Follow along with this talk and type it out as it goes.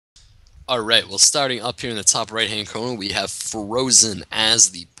Alright, well starting up here in the top right-hand corner, we have Frozen as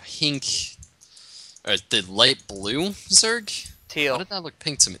the pink, or the light blue Zerg? Why Teal. did that look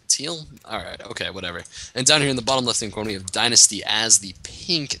pink to me? Teal? Alright, okay, whatever. And down here in the bottom left-hand corner, we have Dynasty as the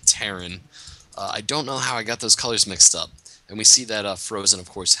pink Terran. I don't know how I got those colors mixed up. And we see that Frozen, of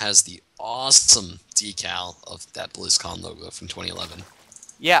course, has the awesome decal of that BlizzCon logo from 2011.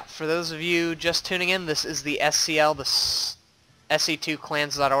 Yeah, for those of you just tuning in, this is the SCL, the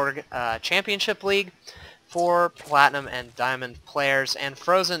SC2Clans.org Championship League for Platinum and Diamond players. And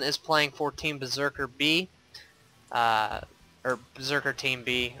Frozen is playing for Team Berserker B, or Berserker Team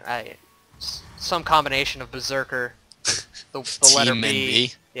B. Some combination of Berserker, the letter Team B.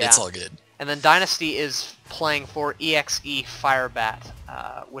 B? Yeah. It's all good. And then Dynasty is playing for eXe Firebat,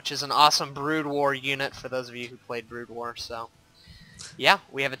 which is an awesome Brood War unit for those of you who played Brood War. So, yeah,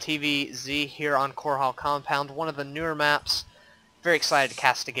 we have a TVZ here on Core Hall Compound, one of the newer maps. Very excited to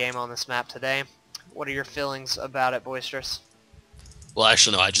cast a game on this map today. What are your feelings about it, Boisterous? Well,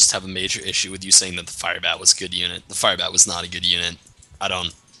 actually, no, I just have a major issue with you saying that the Firebat was a good unit. The Firebat was not a good unit. I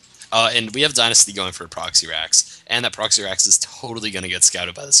don't... and we have Dynasty going for a Proxy Rax, and that Proxy Rax is totally going to get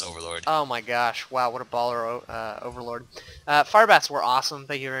scouted by this Overlord. Oh my gosh, wow, what a baller Overlord. Firebats were awesome,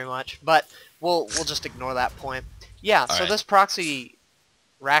 thank you very much, but we'll just ignore that point. Yeah, so this Proxy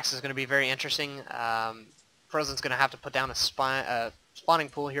Rax is going to be very interesting. Frozen's going to have to put down a spawning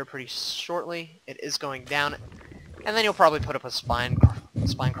pool here pretty shortly. It is going down, and then you'll probably put up a spine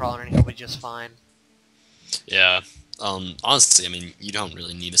crawler and he'll be just fine. Yeah. Honestly, I mean, you don't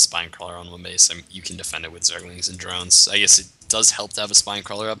really need a spine crawler on one base. I mean, you can defend it with Zerglings and drones. I guess it does help to have a spine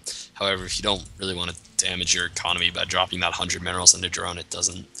crawler up. However, if you don't really want to damage your economy by dropping that 100 minerals into drone,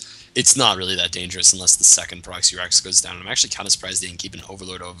 it's not really that dangerous unless the second Proxy Rex goes down. I'm actually kind of surprised they didn't keep an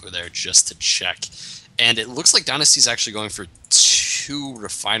Overlord over there just to check. And it looks like Dynasty's actually going for 2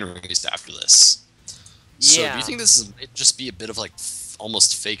 refineries after this. So do you think this might just be a bit of like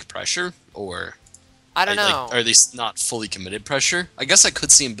almost fake pressure, or... I don't know. Like, are they not fully committed pressure? I guess I could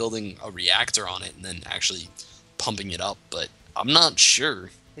see him building a reactor on it and then actually pumping it up, but I'm not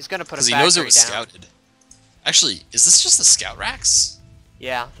sure. He's going to put a Because factory he knows it was down. scouted. Actually, is this just a scout racks?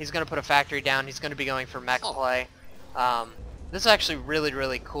 Yeah, he's going to put a factory down. He's going to be going for mech play. This is actually really,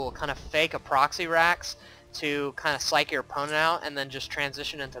 really cool. Kind of fake a proxy racks to kind of psych your opponent out and then just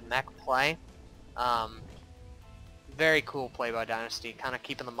transition into mech play. Very cool play by Dynasty, kind of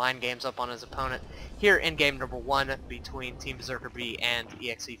keeping the mind games up on his opponent here in game number 1 between Team Berserker B and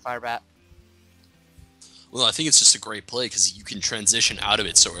eXe Firebat. Well, I think it's just a great play because you can transition out of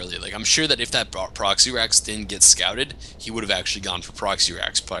it so early. Like, I'm sure that if that Proxy Rax didn't get scouted, he would have actually gone for Proxy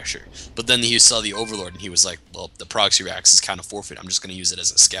Rax pressure. But then he saw the Overlord and he was like, well, the Proxy Rax is kind of forfeit. I'm just going to use it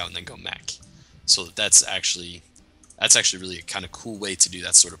as a scout and then go mech. So that's actually really a kind of cool way to do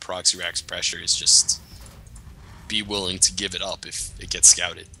that sort of Proxy Rax pressure, is just be willing to give it up if it gets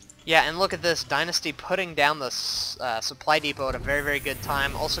scouted. Yeah, and look at this, Dynasty putting down the supply depot at a very, very good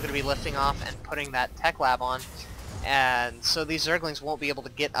time. Also going to be lifting off and putting that tech lab on. And so these Zerglings won't be able to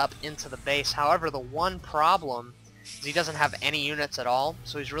get up into the base. However, the one problem is he doesn't have any units at all.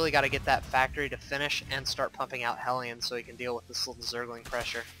 So he's really got to get that factory to finish and start pumping out Hellions so he can deal with this little Zergling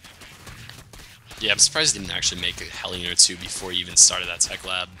pressure. Yeah, I'm surprised he didn't actually make a Hellion or 2 before he even started that tech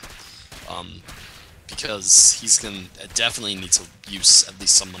lab. Because he's going to definitely need to use at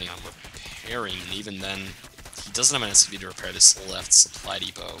least some money on repairing, and even then, he doesn't have an SCV to repair this left supply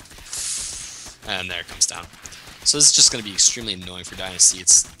depot. And there it comes down. So this is just going to be extremely annoying for Dynasty.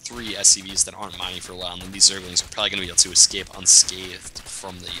 It's 3 SCVs that aren't mining for a while, and then these Zerglings are probably going to be able to escape unscathed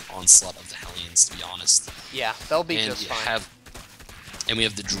from the onslaught of the Hellions, to be honest. Yeah, they'll be just fine. And we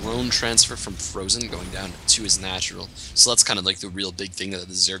have the drone transfer from Frozen going down to his natural. So that's kind of like the real big thing that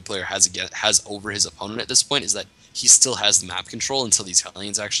the Zerg player has over his opponent at this point, is that he still has the map control until these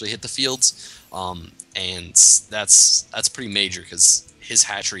Hellions actually hit the fields. And that's pretty major because his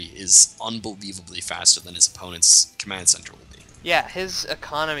hatchery is unbelievably faster than his opponent's command center will be. Yeah, his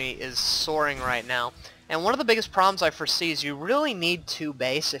economy is soaring right now. And one of the biggest problems I foresee is you really need 2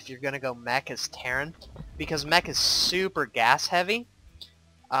 base if you're going to go mech as Terran, because mech is super gas heavy.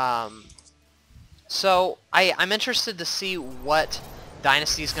 So I'm interested to see what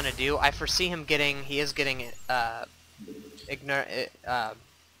Dynasty's going to do. I foresee him getting, the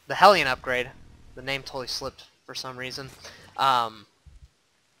Hellion upgrade. The name totally slipped for some reason. And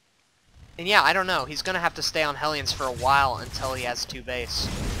yeah, I don't know. He's going to have to stay on Hellions for a while until he has 2 base.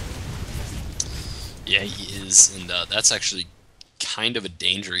 Yeah, he is, and that's actually kind of a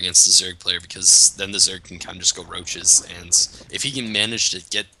danger against the Zerg player, because then the Zerg can kind of just go roaches, and if he can manage to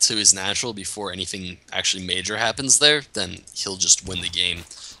get to his natural before anything actually major happens there, then he'll just win the game.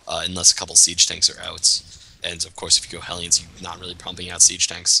 unless a couple siege tanks are out. And of course, if you go Hellions, you're not really pumping out siege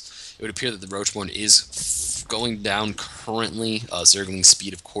tanks. It would appear that the Roachborn is going down currently. Zergling's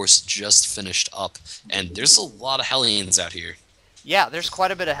speed, of course, just finished up, and there's a lot of Hellions out here. Yeah, there's quite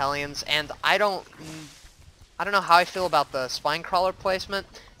a bit of Hellions, and I don't know how I feel about the spine crawler placement.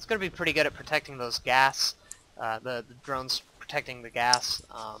 It's going to be pretty good at protecting those gas, the drones protecting the gas.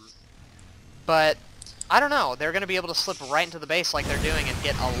 But I don't know. They're going to be able to slip right into the base like they're doing and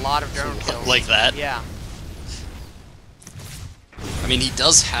get a lot of drone kills. Like that? Yeah. I mean, he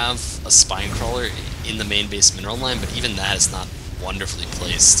does have a spine crawler in the main base mineral line, but even that is not wonderfully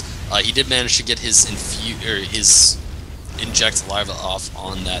placed. He did manage to get his inject larva off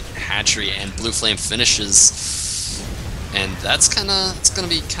on that hatchery, and Blue Flame finishes, and that's it's gonna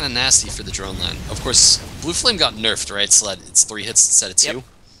be kind of nasty for the drone line. Of course, Blue Flame got nerfed, right? So that it's 3 hits instead of 2. Yep.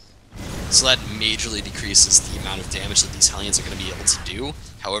 So that majorly decreases the amount of damage that these Hellions are going to be able to do.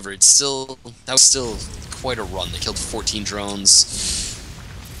 However, that was still quite a run. They killed 14 drones,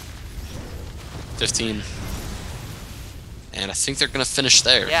 15, and I think they're going to finish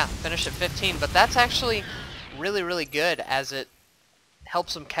there. Yeah, finish at 15, but that's actually really, really good, as it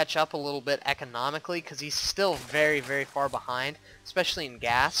helps him catch up a little bit economically, because he's still very, very far behind, especially in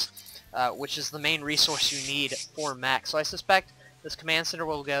gas, which is the main resource you need for mech. So I suspect this command center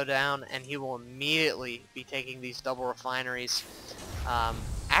will go down, and he will immediately be taking these double refineries.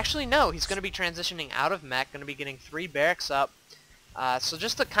 Actually, no, he's going to be transitioning out of mech, going to be getting 3 barracks up. So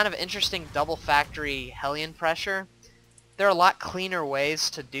just a kind of interesting double factory Hellion pressure. There are a lot cleaner ways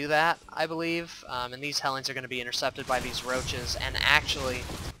to do that, I believe, and these Hellions are going to be intercepted by these roaches, and actually,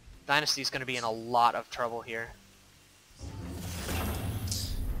 Dynasty's going to be in a lot of trouble here.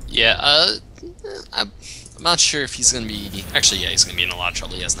 Yeah, I'm not sure if he's going to be... Actually, yeah, he's going to be in a lot of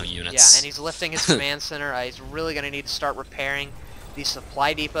trouble. He has no units. Yeah, and he's lifting his command center. He's really going to need to start repairing these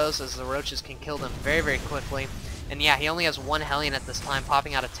supply depots, as the roaches can kill them very, very quickly. And yeah, he only has 1 Hellion at this time,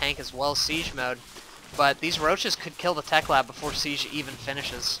 popping out a tank as well as siege mode. But these roaches could kill the tech lab before siege even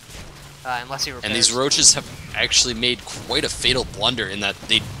finishes, unless he repairs. And these roaches have actually made quite a fatal blunder in that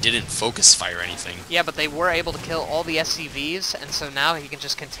they didn't focus fire anything. Yeah, but they were able to kill all the SCVs, and so now he can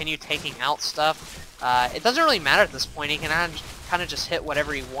just continue taking out stuff. It doesn't really matter at this point. He can kind of just hit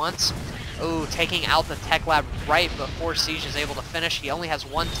whatever he wants. Ooh, taking out the tech lab right before siege is able to finish. He only has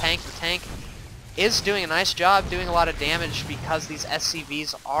 1 tank. The tank is doing a nice job, doing a lot of damage, because these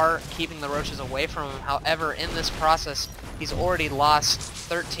SCVs are keeping the roaches away from him. However, in this process, he's already lost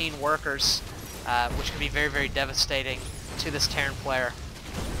 13 workers, which can be very, very devastating to this Terran player.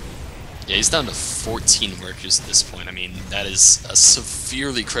 Yeah, he's down to 14 workers at this point. I mean, that is a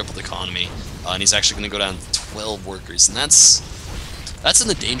severely crippled economy, and he's actually going to go down to 12 workers, and that's in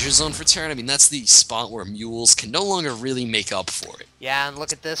the danger zone for Terran. I mean, that's the spot where mules can no longer really make up for it. Yeah, and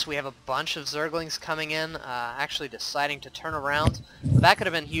look at this. We have a bunch of Zerglings coming in, actually deciding to turn around. But that could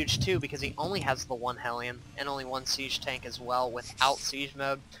have been huge too, because he only has the 1 Hellion and only 1 siege tank as well without siege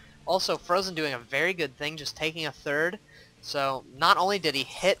mode. Also, Frozen doing a very good thing, just taking a 3rd. So not only did he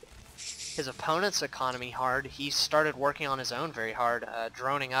hit his opponent's economy hard, he started working on his own very hard,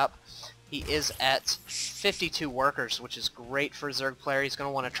 droning up. He is at 52 workers, which is great for a Zerg player. He's going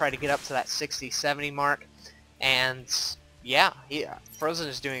to want to try to get up to that 60-70 mark. And yeah, Frozen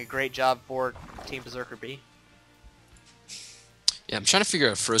is doing a great job for Team Berserker B. Yeah, I'm trying to figure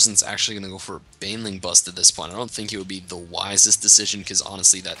out if Frozen's actually going to go for a Baneling bust at this point. I don't think it would be the wisest decision, because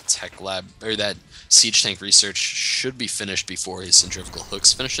honestly, that tech lab, or that siege tank research should be finished before his centrifugal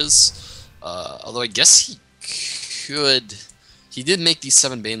hooks finishes. Although I guess he could... He did make these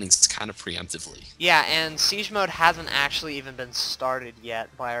 7 Banelings kind of preemptively. Yeah, and siege mode hasn't actually even been started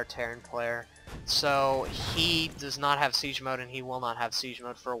yet by our Terran player. So he does not have siege mode, and he will not have siege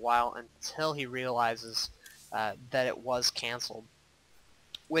mode for a while until he realizes that it was cancelled,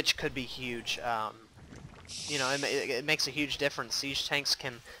 which could be huge. You know, it makes a huge difference. Siege tanks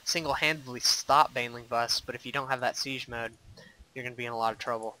can single-handedly stop Baneling busts, but if you don't have that siege mode, you're going to be in a lot of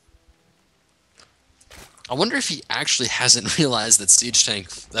trouble. I wonder if he actually hasn't realized that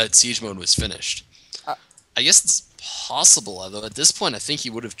siege mode was finished. I guess it's possible, although at this point I think he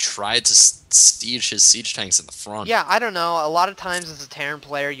would have tried to siege his siege tanks in the front. Yeah, I don't know. A lot of times as a Terran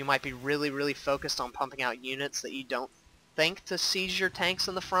player, you might be really, really focused on pumping out units that you don't think to siege your tanks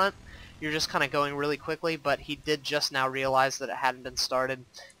in the front. You're just kind of going really quickly, but he did just now realize that it hadn't been started,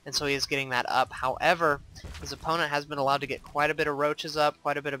 and so he is getting that up. However, his opponent has been allowed to get quite a bit of roaches up,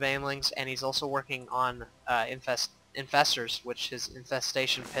 quite a bit of banelings, and he's also working on infestors, which his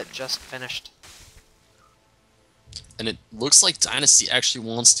infestation pit just finished. And it looks like Dynasty actually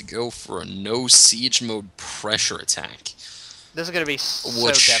wants to go for a no siege mode pressure attack. This is going to be so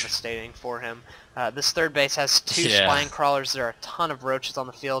devastating for him. This third base has 2 spine crawlers. There are a ton of roaches on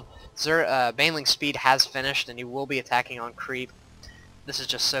the field. Baneling's speed has finished, and he will be attacking on creep. This is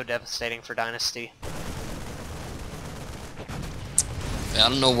just so devastating for Dynasty. I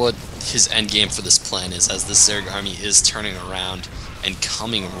don't know what his end game for this plan is, as this Zerg army is turning around and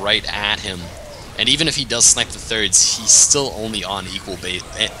coming right at him. And even if he does snipe the thirds, he's still only on equal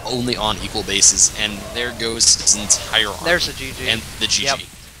bases, and there goes his entire army. There's a GG. And the GG. Yep.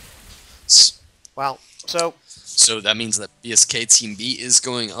 Wow. So that means that BskTeamB is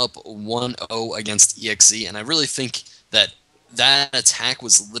going up 1-0 against eXe, and I really think that attack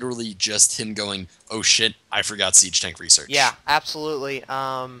was literally just him going, oh shit, I forgot siege tank research. Yeah, absolutely.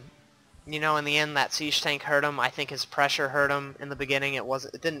 You know, in the end, that siege tank hurt him. I think his pressure hurt him in the beginning.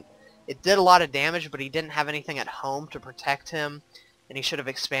 It did a lot of damage, but he didn't have anything at home to protect him, and he should have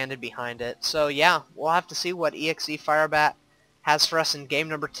expanded behind it. So yeah, we'll have to see what eXe Firebat has for us in game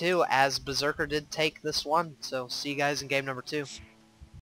number 2, as Berserker did take this one. So see you guys in game number 2.